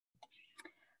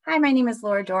Hi, my name is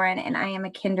Laura Doran, and I am a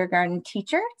kindergarten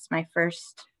teacher. It's my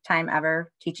first time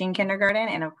ever teaching kindergarten,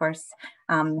 and of course,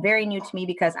 very new to me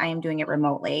because I am doing it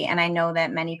remotely. And I know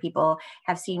that many people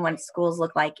have seen what schools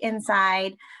look like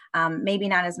inside. Maybe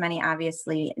not as many,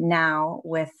 obviously, now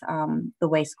with the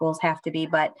way schools have to be,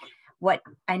 but what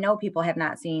I know people have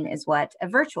not seen is what a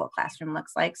virtual classroom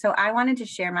looks like. So I wanted to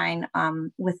share mine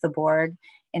with the board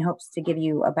in hopes to give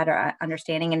you a better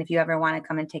understanding. And if you ever want to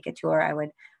come and take a tour, I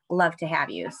would love to have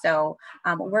you. So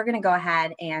we're going to go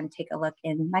ahead and take a look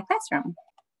in my classroom.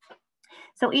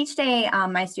 So each day,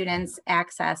 my students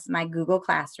access my Google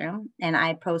Classroom, and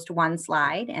I post one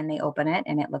slide and they open it,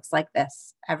 and it looks like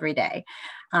this every day.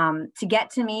 To get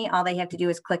to me, all they have to do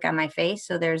is click on my face,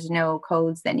 so there's no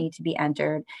codes that need to be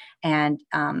entered. And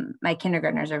my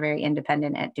kindergartners are very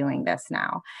independent at doing this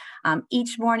now.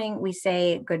 Each morning, we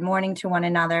say good morning to one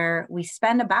another. We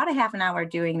spend about a half an hour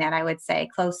doing that, I would say,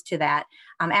 close to that.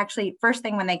 Actually, first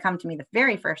thing when they come to me, the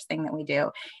very first thing that we do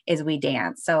is we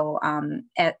dance. So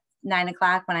at 9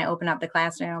 o'clock, when I open up the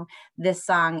classroom, this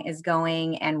song is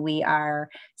going and we are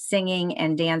singing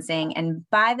and dancing. And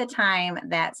by the time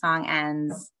that song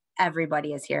ends,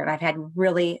 everybody is here. And I've had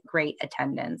really great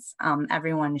attendance.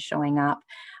 Everyone is showing up.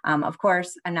 Of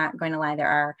course, I'm not going to lie, there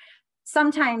are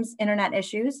sometimes internet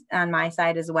issues on my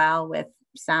side as well, with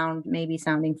sound maybe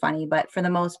sounding funny, but for the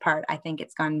most part, I think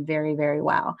it's gone very, very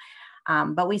well.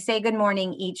 But we say good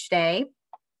morning each day.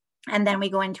 And then we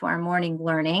go into our morning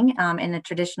learning. In a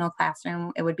traditional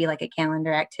classroom, it would be like a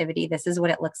calendar activity. This is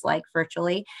what it looks like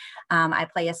virtually. I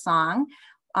play a song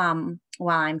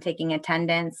while I'm taking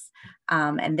attendance,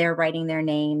 and they're writing their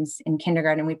names. In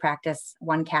kindergarten, we practice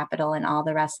one capital and all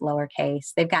the rest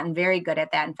lowercase. They've gotten very good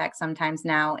at that. In fact, sometimes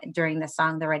now during the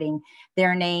song, they're writing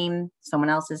their name, someone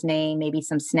else's name, maybe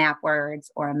some snap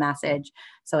words or a message.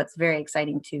 So it's very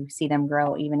exciting to see them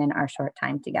grow even in our short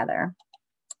time together.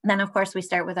 Then, of course, we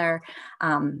start with our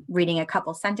reading a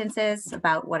couple sentences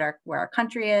about where our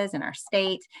country is and our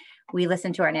state. We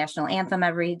listen to our national anthem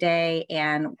every day,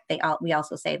 and we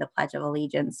also say the Pledge of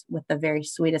Allegiance with the very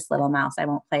sweetest little mouse. I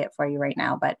won't play it for you right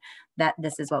now, but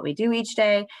this is what we do each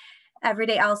day. Every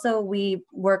day also, we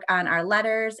work on our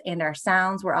letters and our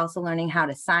sounds. We're also learning how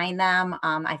to sign them.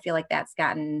 I feel like that's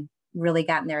really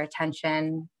gotten their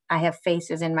attention. I have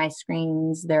faces in my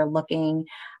screens. They're looking.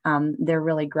 They're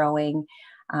really growing.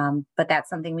 But that's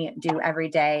something we do every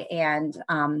day. And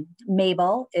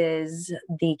Mabel is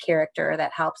the character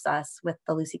that helps us with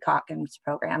the Lucy Calkins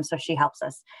program. So she helps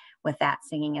us with that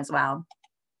singing as well.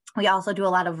 We also do a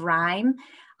lot of rhyme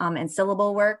and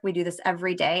syllable work. We do this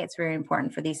every day. It's very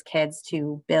important for these kids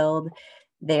to build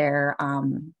their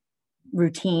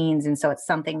routines. And so it's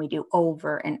something we do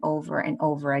over and over and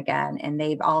over again. And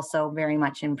they've also very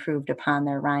much improved upon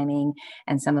their rhyming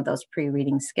and some of those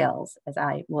pre-reading skills, as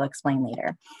I will explain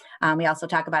later. We also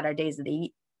talk about our days of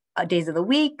the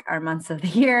week, our months of the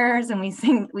years, and we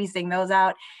sing those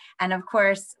out. And of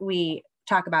course, we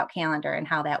talk about calendar and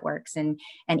how that works. And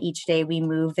each day we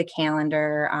move the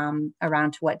calendar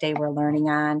around to what day we're learning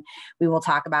on. We will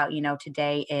talk about,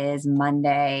 today is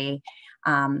Monday.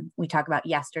 We talk about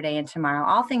yesterday and tomorrow,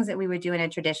 all things that we would do in a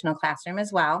traditional classroom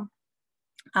as well.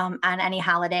 On any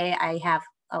holiday, I have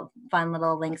fun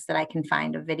little links that I can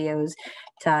find of videos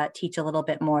to teach a little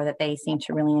bit more that they seem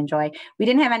to really enjoy. We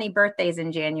didn't have any birthdays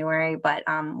in January, but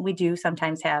we do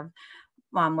sometimes have,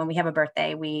 when we have a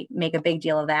birthday, we make a big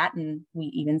deal of that. And we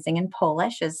even sing in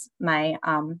Polish, as my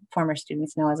former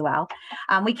students know as well.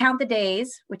 We count the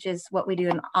days, which is what we do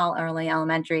in all early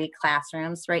elementary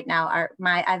classrooms. Right now,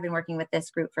 I've been working with this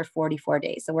group for 44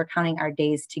 days. So we're counting our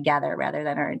days together rather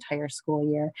than our entire school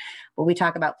year. But we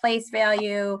talk about place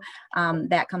value.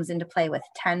 That comes into play with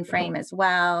 10 frame as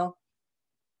well.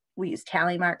 We use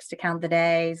tally marks to count the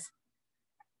days,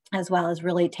 as well as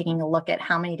really taking a look at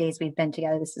how many days we've been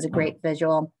together. This is a great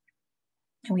visual.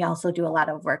 And we also do a lot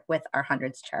of work with our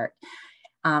hundreds chart.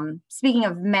 Speaking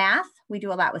of math, we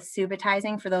do a lot with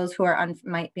subitizing. For those who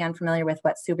might be unfamiliar with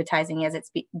what subitizing is,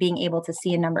 it's being able to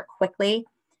see a number quickly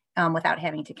without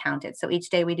having to count it. So each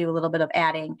day we do a little bit of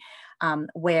adding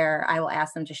where I will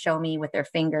ask them to show me with their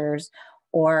fingers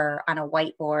or on a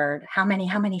whiteboard, how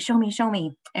many, show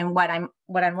me. And what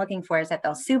I'm looking for is that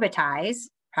they'll subitize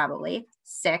probably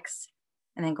 6,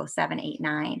 and then go 7, 8,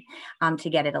 9 to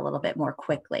get it a little bit more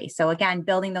quickly. So again,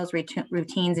 building those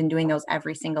routines and doing those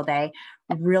every single day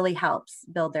really helps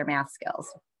build their math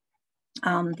skills.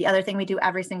 The other thing we do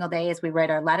every single day is we write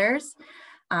our letters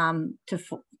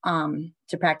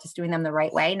to practice doing them the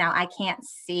right way. Now, I can't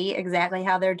see exactly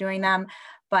how they're doing them,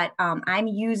 but I'm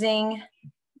using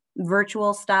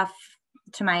virtual stuff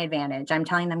to my advantage. I'm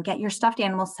telling them, get your stuffed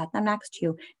animals, set them next to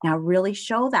you. Now really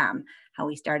show them how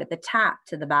we start at the top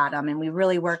to the bottom. And we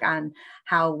really work on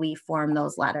how we form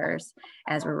those letters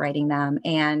as we're writing them.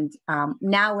 And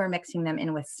now we're mixing them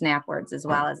in with snap words as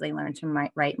well, as they learn to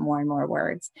write more and more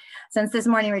words. Since this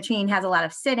morning routine has a lot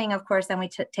of sitting, of course, then we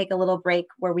take a little break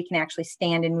where we can actually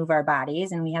stand and move our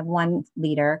bodies. And we have one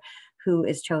leader who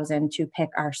is chosen to pick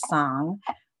our song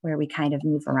where we kind of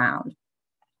move around.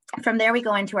 From there, we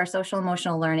go into our social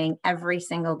emotional learning every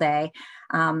single day.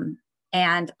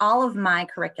 And all of my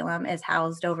curriculum is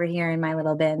housed over here in my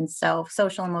little bins. So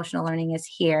social emotional learning is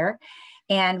here.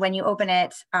 And when you open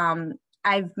it,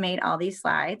 I've made all these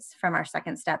slides from our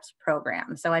Second Steps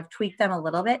program. So I've tweaked them a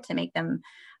little bit to make them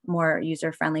more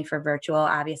user-friendly for virtual.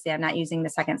 Obviously, I'm not using the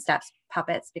Second Steps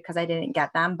puppets because I didn't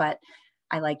get them, but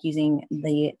I like using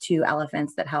the two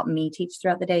elephants that help me teach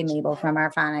throughout the day, Mabel from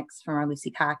our phonics, from our Lucy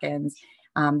Calkins.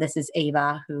 This is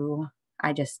Ava, who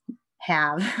I just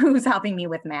have, who's helping me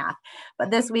with math.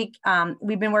 But this week,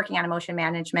 we've been working on emotion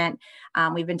management.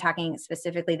 We've been talking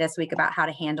specifically this week about how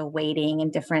to handle waiting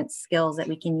and different skills that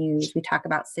we can use. We talk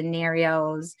about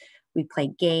scenarios. We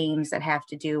play games that have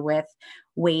to do with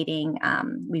waiting.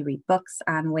 We read books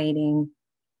on waiting,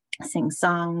 sing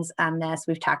songs on this.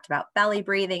 We've talked about belly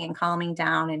breathing and calming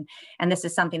down. And this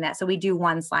is something that, so we do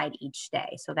one slide each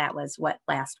day. So that was what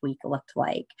last week looked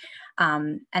like.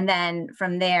 And then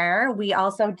from there, we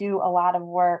also do a lot of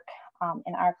work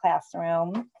in our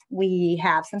classroom. We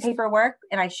have some paperwork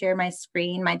and I share my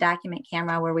screen, my document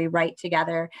camera where we write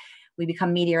together. We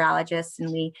become meteorologists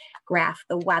and we graph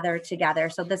the weather together.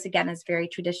 So this again is very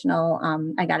traditional.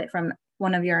 I got it from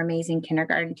one of your amazing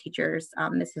kindergarten teachers,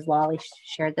 Mrs. Lawley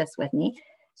shared this with me.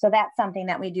 So that's something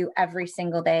that we do every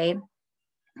single day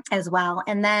as well.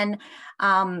 And then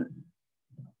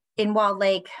in Walled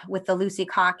Lake with the Lucy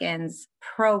Calkins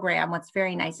program, what's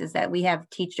very nice is that we have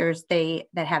teachers that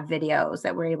have videos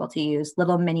that we're able to use,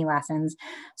 little mini lessons,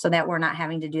 so that we're not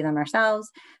having to do them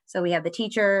ourselves. So we have the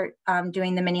teacher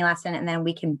doing the mini lesson, and then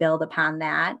we can build upon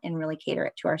that and really cater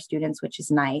it to our students, which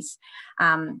is nice.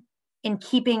 In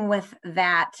keeping with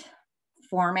that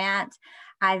format,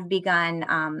 I've begun,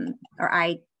 or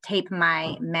I tape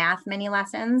my math mini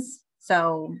lessons.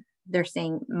 So they're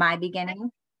seeing my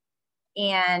beginning.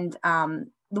 And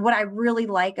what I really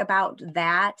like about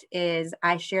that is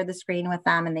I share the screen with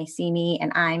them and they see me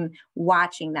and I'm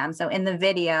watching them. So in the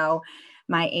video,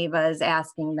 my Ava is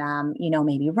asking them,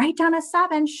 maybe write down a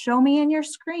 7, show me in your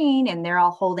screen. And they're all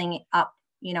holding it up,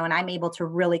 and I'm able to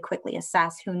really quickly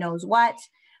assess who knows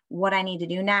what I need to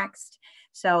do next.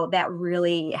 So that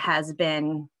really has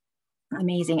been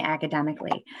amazing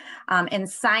academically. In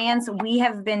science, we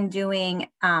have been doing,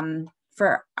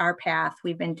 for our path,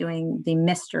 we've been doing the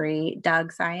mystery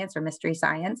Doug science or mystery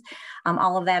science.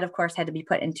 All of that, of course, had to be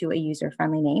put into a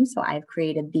user-friendly name. So I've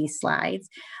created these slides,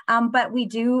 but we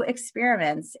do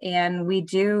experiments and we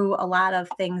do a lot of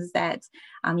things that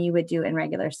you would do in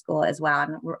regular school as well.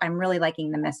 And I'm really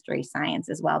liking the mystery science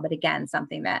as well. But again,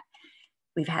 something that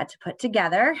we've had to put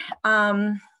together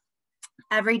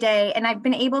every day. And I've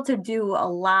been able to do a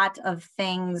lot of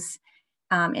things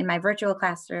in my virtual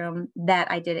classroom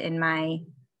that I did in my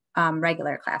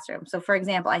regular classroom. So for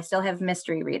example, I still have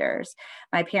mystery readers.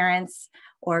 My parents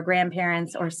or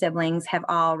grandparents or siblings have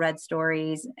all read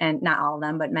stories, and not all of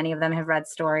them, but many of them have read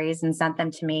stories and sent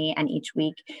them to me. And each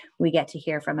week we get to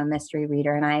hear from a mystery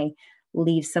reader and I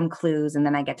leave some clues and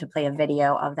then I get to play a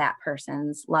video of that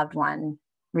person's loved one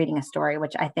reading a story,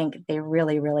 which I think they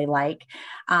really, really like.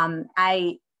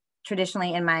 I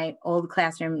traditionally in my old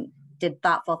classroom did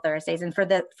Thoughtful Thursdays. And for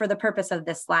the purpose of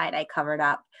this slide, I covered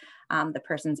up the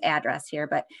person's address here,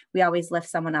 but we always lift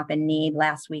someone up in need.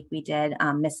 Last week we did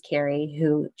Miss Carrie,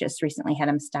 who just recently had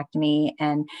a mastectomy.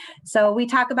 And so we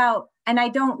talk about, and I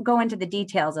don't go into the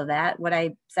details of that. What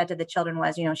I said to the children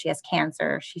was, she has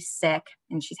cancer, she's sick,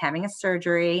 and she's having a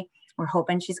surgery. We're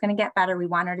hoping she's going to get better. We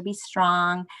want her to be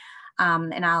strong.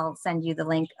 And I'll send you the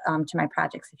link to my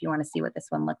projects if you want to see what this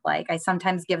one looked like. I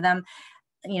sometimes give them,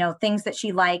 things that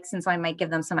she likes. And so I might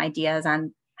give them some ideas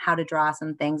on how to draw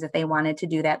some things. If they wanted to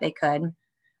do that, they could.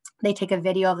 They take a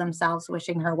video of themselves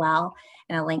wishing her well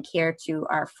and a link here to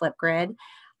our Flipgrid.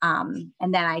 And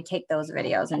then I take those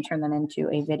videos and turn them into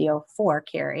a video for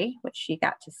Carrie, which she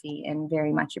got to see and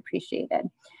very much appreciated.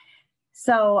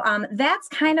 So that's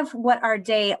kind of what our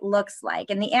day looks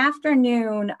like. In the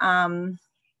afternoon,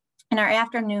 in our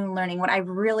afternoon learning, what I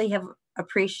really have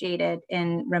appreciated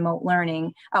in remote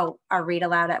learning, our read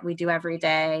aloud that we do every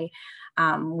day.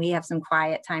 We have some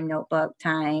quiet time, notebook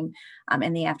time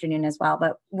in the afternoon as well.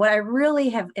 But what I really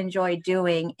have enjoyed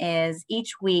doing is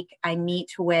each week I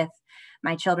meet with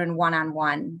my children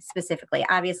one-on-one specifically.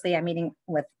 Obviously, I'm meeting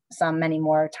with many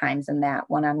more times than that,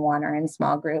 one-on-one or in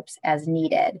small groups as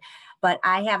needed. But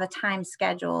I have a time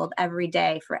scheduled every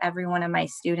day for every one of my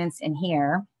students in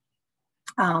here.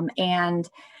 And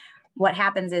what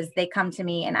happens is they come to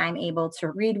me and I'm able to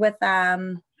read with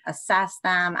them, assess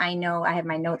them. I know I have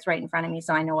my notes right in front of me,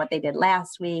 so I know what they did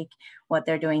last week, what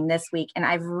they're doing this week. And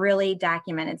I've really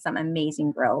documented some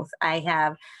amazing growth. I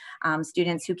have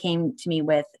students who came to me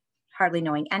with hardly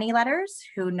knowing any letters,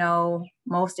 who know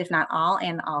most, if not all,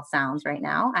 and all sounds right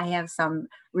now. I have some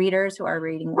readers who are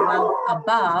reading well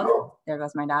above, there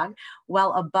goes my dog,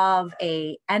 well above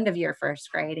a end of year first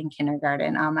grade in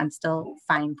kindergarten. I'm still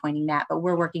fine pointing that, but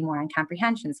we're working more on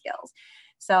comprehension skills.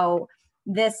 So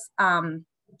this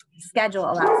schedule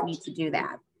allows me to do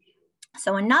that.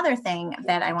 So another thing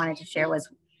that I wanted to share was,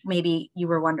 maybe you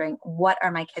were wondering, what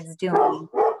are my kids doing?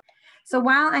 So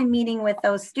while I'm meeting with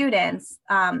those students,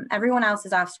 everyone else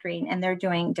is off screen and they're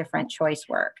doing different choice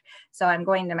work. So I'm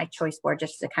going to my choice board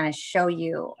just to kind of show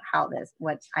you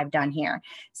what I've done here.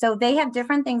 So they have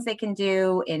different things they can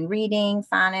do in reading,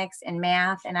 phonics, and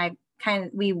math.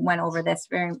 And we went over this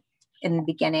in the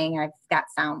beginning. I've got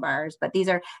sound bars, but these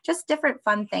are just different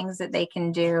fun things that they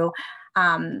can do.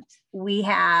 We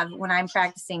have, when I'm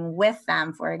practicing with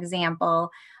them, for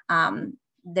example,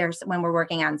 when we're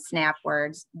working on snap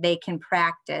words, they can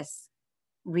practice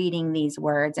reading these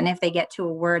words. And if they get to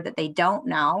a word that they don't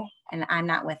know, and I'm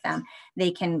not with them, they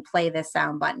can play the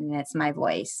sound button, and it's my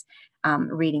voice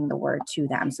reading the word to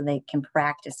them, so they can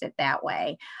practice it that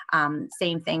way.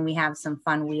 Same thing, we have some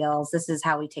fun wheels. This is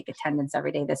how we take attendance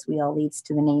every day. This wheel leads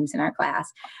to the names in our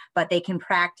class, but they can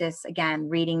practice, again,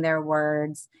 reading their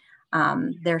words,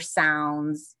 their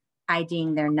sounds,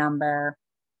 IDing their number,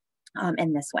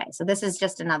 in this way. So this is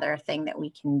just another thing that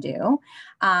we can do.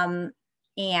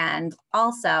 And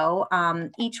also,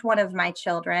 each one of my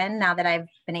children, now that I've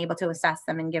been able to assess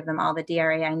them and give them all the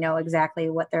DRA, I know exactly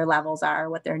what their levels are,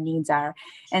 what their needs are.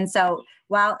 And so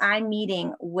while I'm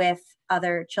meeting with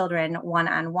other children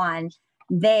one-on-one,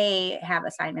 they have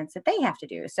assignments that they have to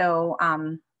do. So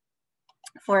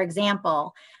for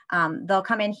example, they'll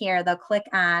come in here, they'll click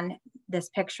on this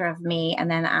picture of me, and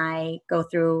then I go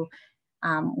through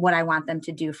what I want them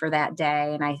to do for that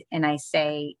day. And I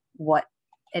say what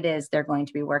it is they're going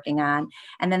to be working on.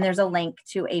 And then there's a link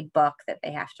to a book that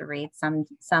they have to read.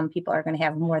 Some people are going to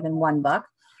have more than one book.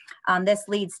 This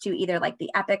leads to either like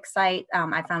the EPIC site.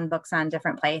 I found books on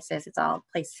different places. It's all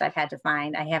places I've had to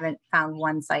find. I haven't found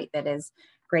one site that is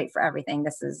great for everything.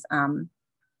 This is, and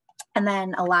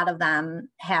then a lot of them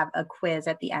have a quiz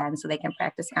at the end so they can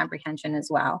practice comprehension as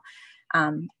well.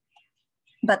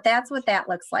 But that's what that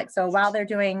looks like. So while they're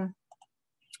doing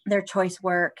their choice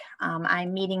work,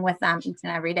 I'm meeting with them each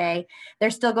and every day. They're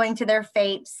still going to their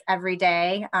FAPES every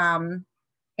day. And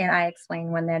I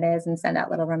explain when that is and send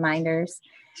out little reminders.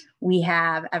 We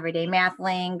have everyday math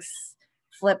links,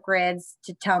 flip grids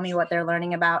to tell me what they're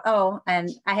learning about. Oh, and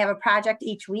I have a project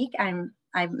each week.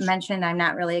 I've mentioned I'm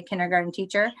not really a kindergarten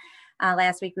teacher.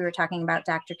 Last week we were talking about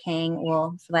Dr. King.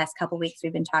 Well, for the last couple of weeks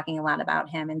we've been talking a lot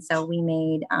about him. And so we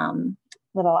made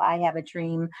little I Have a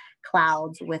Dream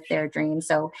clouds with their dreams.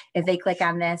 So if they click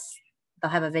on this, they'll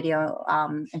have a video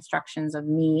instructions of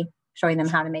me showing them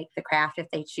how to make the craft if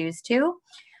they choose to,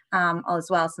 as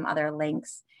well as some other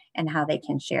links and how they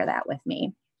can share that with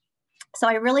me. So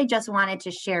I really just wanted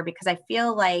to share because I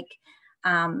feel like,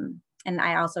 and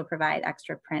I also provide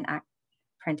extra print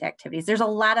activities. There's a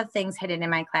lot of things hidden in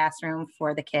my classroom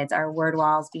for the kids. Our word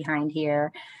walls behind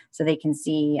here so they can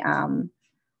see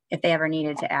if they ever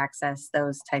needed to access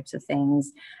those types of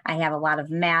things. I have a lot of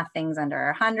math things under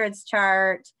our hundreds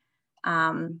chart,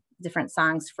 different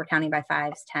songs for counting by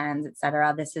fives, tens,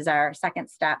 etc. This is our second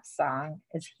step song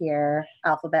is here.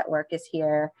 Alphabet work is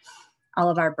here. All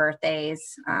of our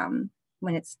birthdays,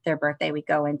 when it's their birthday, we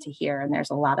go into here and there's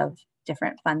a lot of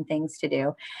different fun things to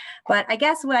do. But I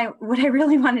guess what I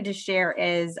really wanted to share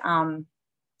is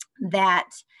that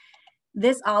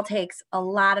this all takes a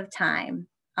lot of time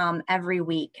every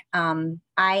week. I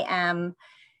am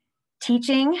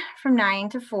teaching from 9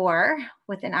 to 4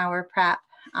 with an hour prep,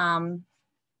 while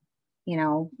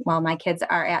my kids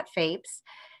are at FAPES.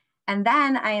 And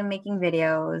then I am making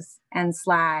videos and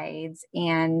slides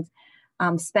and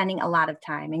spending a lot of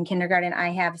time. In kindergarten,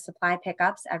 I have supply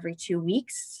pickups every 2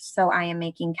 weeks. So I am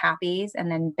making copies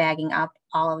and then bagging up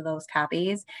all of those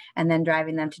copies and then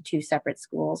driving them to 2 separate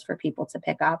schools for people to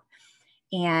pick up.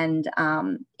 And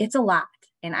it's a lot.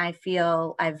 And I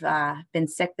feel I've been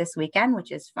sick this weekend,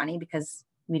 which is funny because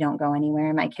we don't go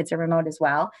anywhere. My kids are remote as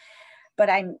well. But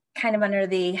I'm kind of under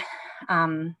the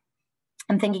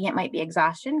I'm thinking it might be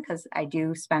exhaustion because I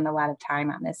do spend a lot of time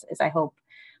on this, as I hope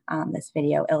this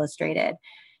video illustrated.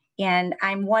 And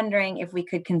I'm wondering if we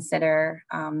could consider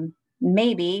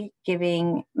maybe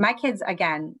giving my kids,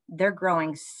 again, they're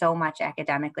growing so much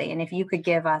academically. And if you could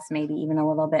give us maybe even a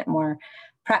little bit more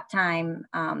prep time.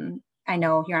 I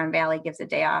know Huron Valley gives a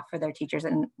day off for their teachers.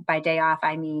 And by day off,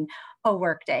 I mean a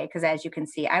work day. Because as you can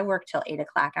see, I worked till 8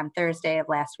 o'clock on Thursday of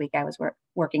last week. I was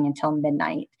working until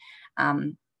midnight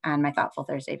on my Thoughtful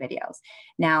Thursday videos.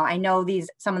 Now, I know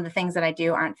some of the things that I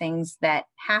do aren't things that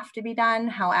have to be done.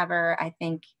 However, I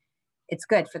think it's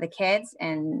good for the kids.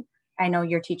 And I know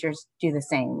your teachers do the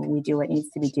same. We do what needs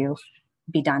to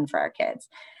be done for our kids.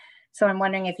 So I'm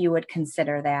wondering if you would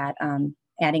consider that,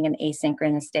 adding an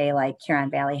asynchronous day like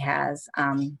Huron Valley has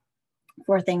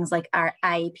for things like our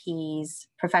IEPs,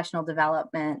 professional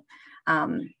development,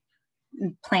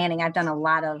 planning. I've done a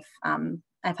lot of,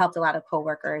 I've helped a lot of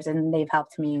coworkers and they've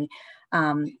helped me.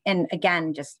 And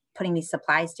again, just putting these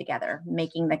supplies together,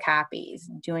 making the copies,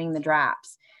 doing the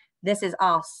drops. This is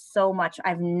all so much.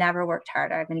 I've never worked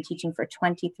harder. I've been teaching for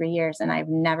 23 years and I've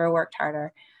never worked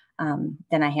harder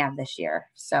than I have this year.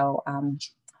 So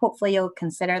hopefully you'll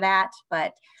consider that.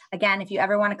 But again, if you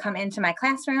ever want to come into my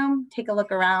classroom, take a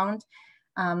look around.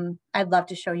 I'd love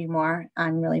to show you more.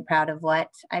 I'm really proud of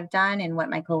what I've done and what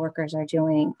my coworkers are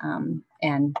doing.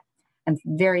 And I'm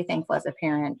very thankful as a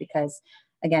parent because,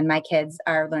 again, my kids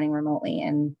are learning remotely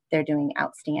and they're doing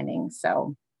outstanding.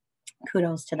 So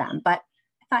kudos to them. But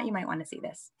I thought you might want to see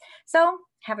this. So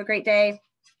have a great day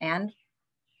and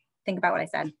think about what I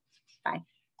said. Bye.